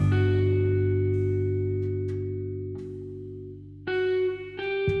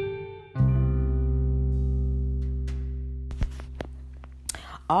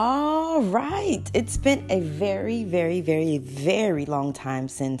All right. It's been a very, very, very, very long time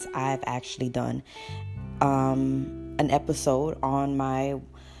since I've actually done an episode on my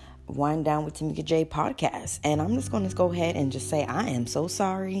Wind Down with Tamika J podcast. And I'm just going to go ahead and just say I am so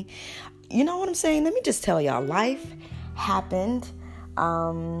sorry. You know what I'm saying? Let me just tell y'all, life happened.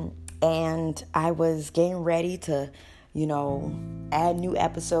 And I was getting ready to add new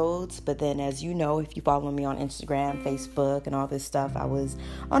episodes. But then, as you know, if you follow me on Instagram, Facebook, and all this stuff, I was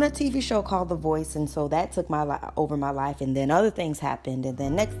on a TV show called The Voice. And so that took over my life. And then other things happened. And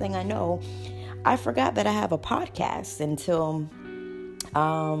then next thing I know, I forgot that I have a podcast until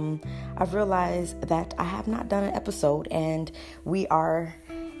I've realized that I have not done an episode. And we are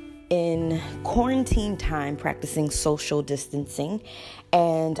in quarantine time practicing social distancing,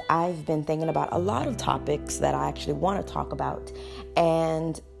 and I've been thinking about a lot of topics that I actually want to talk about,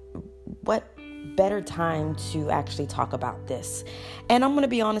 and what better time to actually talk about this. And I'm going to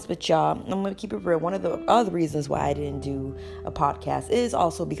be honest with y'all, I'm going to keep it real. One of the other reasons why I didn't do a podcast is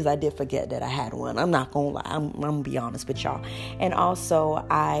also because I did forget that I had one. I'm not going to lie. I'm going to be honest with y'all. And also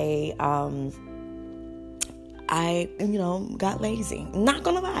I got lazy. Not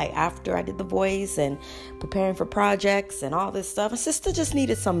gonna lie, after I did The Voice and preparing for projects and all this stuff, my sister just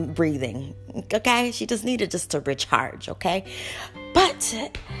needed some breathing, okay? She just needed just to recharge, okay? But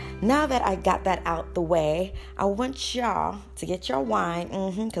now that I got that out the way, I want y'all to get your wine,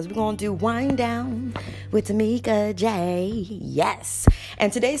 because we're gonna do Wind Down with Tamika J. Yes.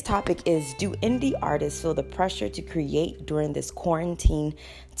 And today's topic is, do indie artists feel the pressure to create during this quarantine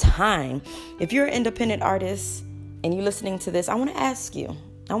time? If you're an independent artist and you're listening to this, I want to ask you,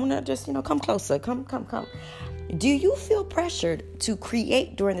 I want to just, come closer, come. Do you feel pressured to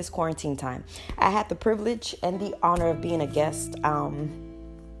create during this quarantine time? I had the privilege and the honor of being a guest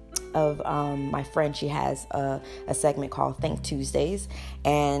of my friend. She has a segment called Think Tuesdays,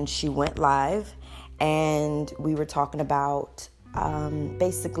 and she went live, and we were talking about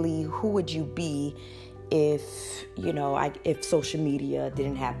basically, who would you be if if social media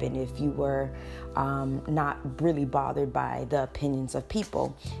didn't happen, if you were not really bothered by the opinions of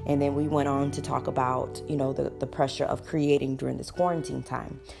people. And then we went on to talk about the pressure of creating during this quarantine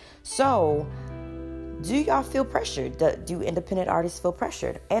time. So do y'all feel pressured? Do independent artists feel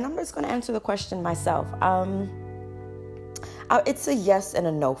pressured? And I'm just going to answer the question myself. It's a yes and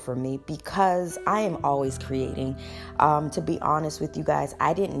a no for me, because I am always creating. To be honest with you guys,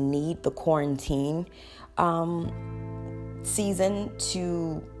 I didn't need the quarantine season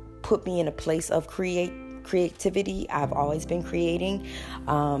to put me in a place of creativity. I've always been creating.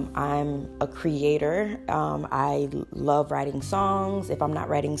 I'm a creator. I love writing songs. If I'm not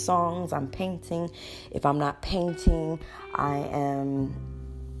writing songs, I'm painting. If I'm not painting, I am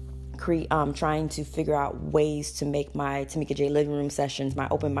trying to figure out ways to make my Tamika J living room sessions, my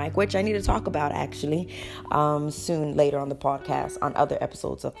open mic, which I need to talk about actually soon later on the podcast, on other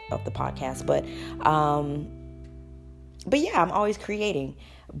episodes of the podcast. But yeah, I'm always creating.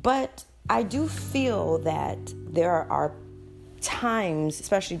 But I do feel that there are times,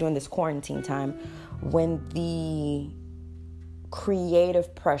 especially during this quarantine time, when the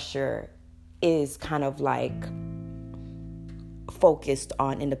creative pressure is kind of like focused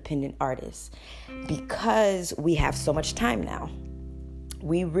on independent artists, because we have so much time now.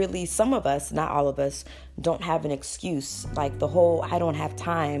 We really, some of us, not all of us, don't have an excuse. Like the whole "I don't have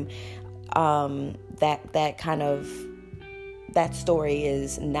time," that story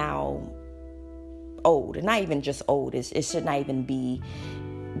is now old. And not even just old, it should not even be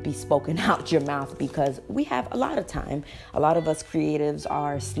spoken out your mouth, because we have a lot of time. A lot of us creatives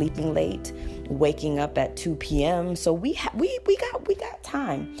are sleeping late, waking up at 2 p.m. So we got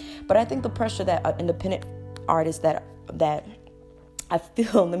time. But I think the pressure that independent artists that I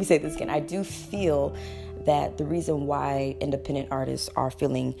feel, let me say this again, I do feel that the reason why independent artists are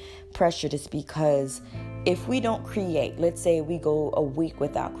feeling pressured is because if we don't create, let's say we go a week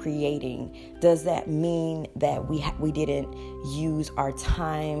without creating, does that mean that we didn't use our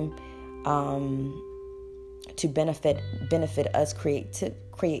time to benefit us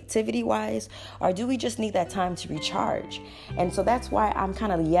creativity wise, or do we just need that time to recharge? And so that's why I'm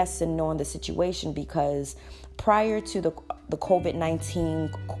kind of yes and no in the situation, because prior to the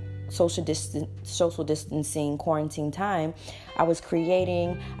COVID-19 social distancing quarantine time, I was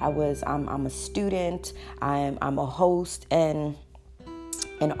creating. I'm a student. I'm a host and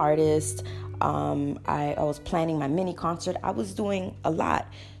an artist. I was planning my mini concert. I was doing a lot.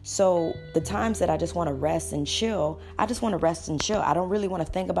 So the times that I just want to rest and chill, I just want to rest and chill. I don't really want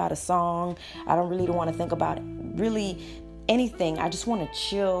to think about a song. I don't really want to think about really anything. I just want to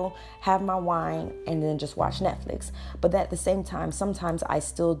chill, have my wine, and then just watch Netflix. But at the same time, sometimes I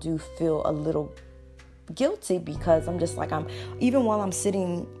still do feel a little guilty because I'm just like, even while I'm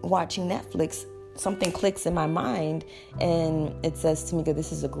sitting watching Netflix, something clicks in my mind and it says to me that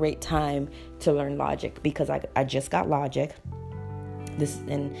this is a great time to learn Logic, because I just got Logic.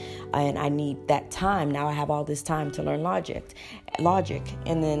 And I need that time. Now I have all this time to learn Logic.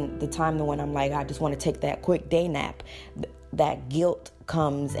 And then the time when I'm like, I just want to take that quick day nap, that guilt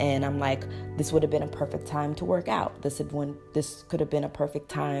comes and I'm like, this would have been a perfect time to work out. This could have been a perfect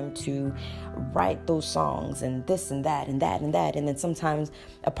time to write those songs and this and that and that and that. And then sometimes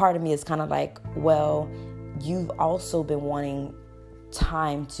a part of me is kind of like, well, you've also been wanting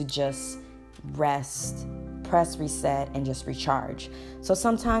time to just rest, press reset, and just recharge. So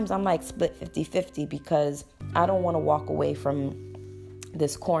sometimes I'm like split 50-50 because I don't want to walk away from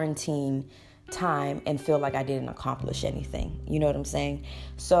this quarantine time and feel like I didn't accomplish anything. You know what I'm saying?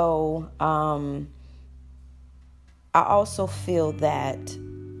 So I also feel that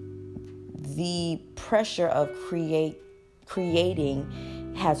the pressure of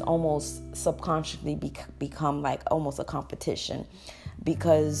creating has almost subconsciously become like almost a competition,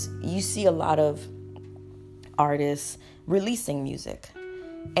 because you see a lot of artists releasing music,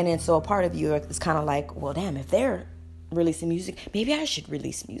 and then so a part of you is kind of like, well, damn, if they're releasing music, maybe I should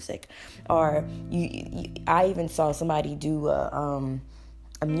release music. Or I even saw somebody do a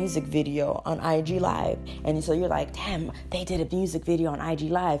music video on IG Live, and so you're like, damn, they did a music video on IG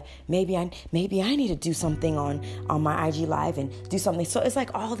Live. Maybe I need to do something on my IG Live and do something. So it's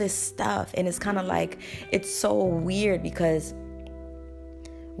like all this stuff, and it's kind of like, it's so weird because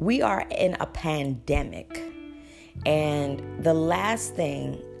we are in a pandemic, and the last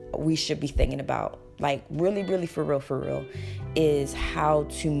thing we should be thinking about, like really, really for real, is how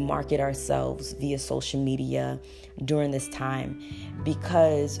to market ourselves via social media during this time.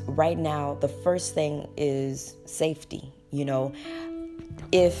 Because right now, the first thing is safety. You know,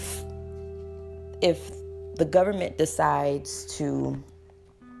 if the government decides to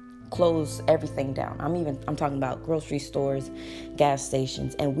close everything down, I'm talking about grocery stores, gas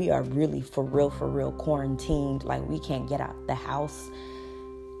stations, and we are really for real quarantined, like we can't get out the house.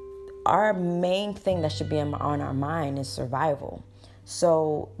 Our main thing that should be on our mind is survival.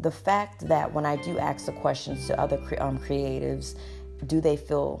 So the fact that when I do ask the questions to other creatives, do they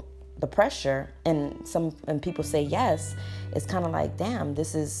feel the pressure? And people say yes. It's kind of like, damn,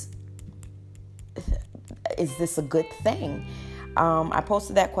 is this a good thing? I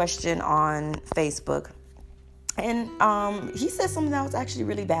posted that question on Facebook, and he said something that was actually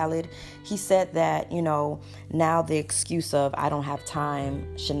really valid. He said that, you know, now the excuse of I don't have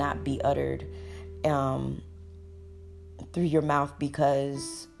time should not be uttered through your mouth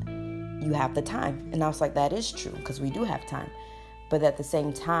because you have the time. And I was like, that is true, because we do have time. But at the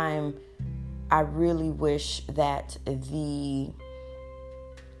same time, I really wish that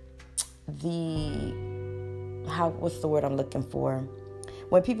what's the word I'm looking for?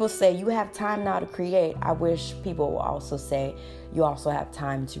 When people say you have time now to create, I wish people will also say you also have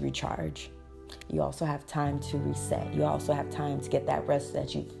time to recharge. You also have time to reset. You also have time to get that rest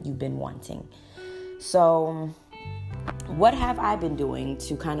that you've been wanting. So what have I been doing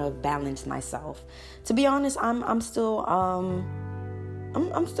to kind of balance myself? To be honest, I'm still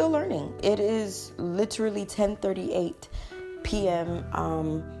learning. It is literally 10:38 p.m.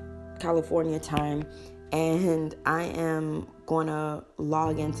 California time, and I am going to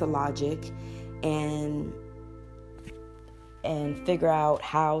log into Logic and figure out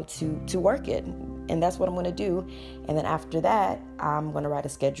how to work it. And that's what I'm going to do. And then after that, I'm going to write a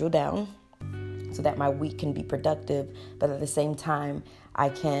schedule down so that my week can be productive. But at the same time, I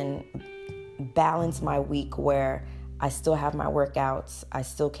can balance my week where I still have my workouts, I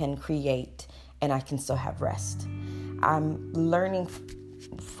still can create, and I can still have rest. I'm learning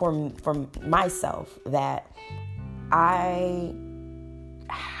from myself that I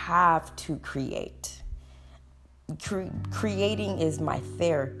have to create. Creating is my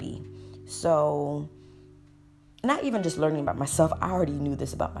therapy. So not even just learning about myself, I already knew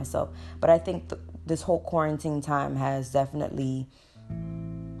this about myself, but I think this whole quarantine time has definitely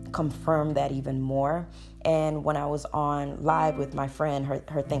confirmed that even more. And when I was on live with my friend,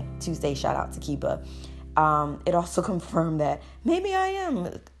 her Think Tuesday, shout out to Kiba, it also confirmed that maybe I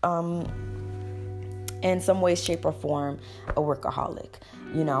am in some way, shape, or form a workaholic,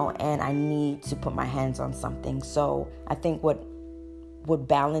 you know, and I need to put my hands on something. So I think what would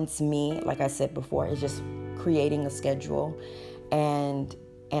balance me, like I said before, is just creating a schedule, and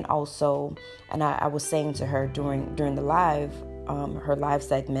also, and I was saying to her during the live, her live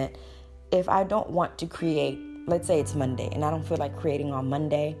segment, if I don't want to create let's say it's Monday and I don't feel like creating on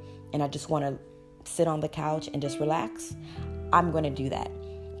Monday and I just want to sit on the couch and just relax, I'm going to do that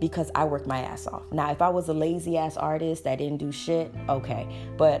because I worked my ass off. Now, if I was a lazy ass artist that didn't do shit, okay.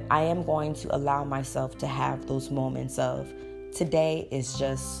 But I am going to allow myself to have those moments of today is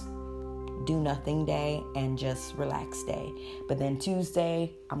just do nothing day and just relax day. But then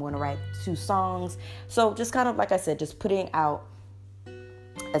Tuesday, I'm going to write 2 songs. So just kind of, like I said, just putting out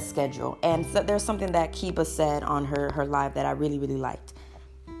a schedule. And so there's something that Kiba said on her live that I really, really liked.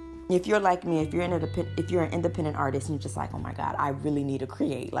 If you're like me, if you're an independent artist and you're just like, oh my God, I really need to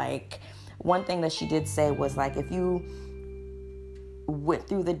create. Like, one thing that she did say was like, if you went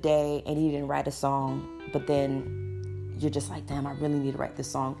through the day and you didn't write a song, but then you're just like, damn, I really need to write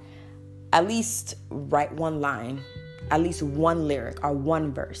this song. At least write one line, at least one lyric or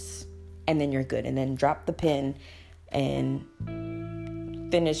one verse, and then you're good. And then drop the pen and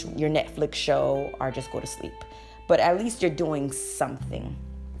finish your Netflix show or just go to sleep. But at least you're doing something.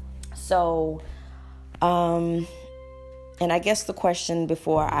 So, and I guess the question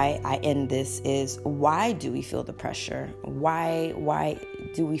before I end this is, why do we feel the pressure? Why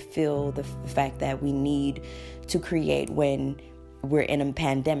do we feel the fact that we need to create when we're in a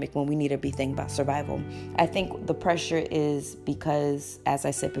pandemic, when we need to be thinking about survival? I think the pressure is because, as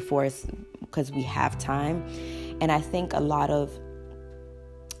I said before, it's because we have time. And I think a lot of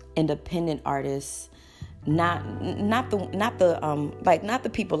independent artists, not the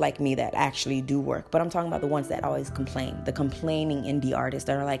people like me that actually do work, but I'm talking about the ones that always complain, the complaining indie artists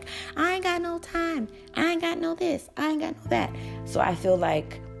that are like, I ain't got no time, I ain't got no this, I ain't got no that. So I feel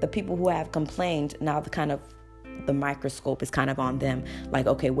like the people who have complained, now the microscope is kind of on them. Like,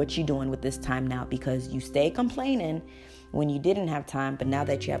 okay, what you doing with this time now? Because you stay complaining when you didn't have time, but now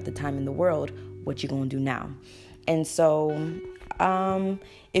that you have the time in the world, what you gonna do now? And so,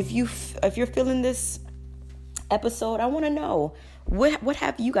 if you're feeling this episode, I want to know what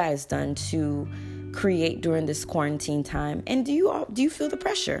have you guys done to create during this quarantine time, and do you feel the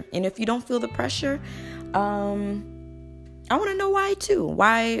pressure? And if you don't feel the pressure, I want to know why too.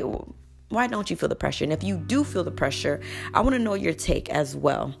 Why don't you feel the pressure? And if you do feel the pressure, I want to know your take as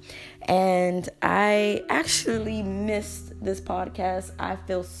well. And I actually missed this podcast. I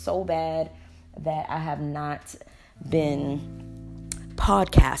feel so bad that I have not been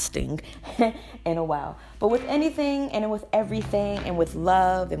podcasting in a while. But with anything and with everything and with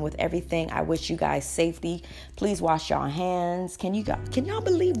love and with everything, I wish you guys safety. Please wash your hands. Can y'all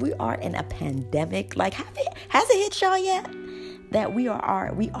believe we are in a pandemic? Like, has it hit y'all yet that we are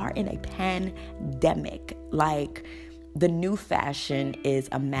in a pandemic? Like, the new fashion is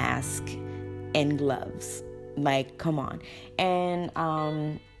a mask and gloves. Like, come on. And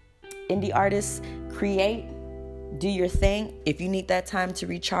indie artists, create. Do your thing. If you need that time to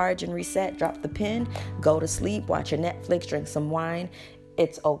recharge and reset, drop the pen, go to sleep, watch your Netflix, drink some wine.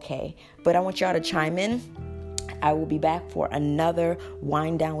 It's okay. But I want y'all to chime in. I will be back for another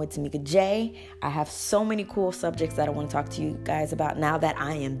Wind Down with Tamika J. I have so many cool subjects that I want to talk to you guys about now that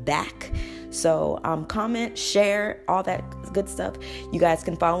I am back. So comment, share, all that good stuff. You guys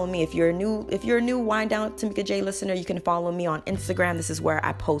can follow me. If you're a new Wind Down with Tamika J listener, you can follow me on Instagram. This is where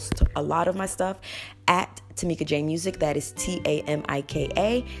I post a lot of my stuff at Tamika J Music. That is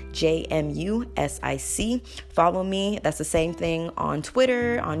TAMIKA JMUSIC. Follow me. That's the same thing on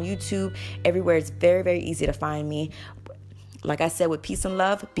Twitter, on YouTube, everywhere. It's very, very easy to find me. Like I said, with peace and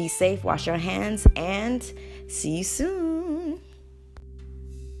love, be safe, wash your hands, and see you soon.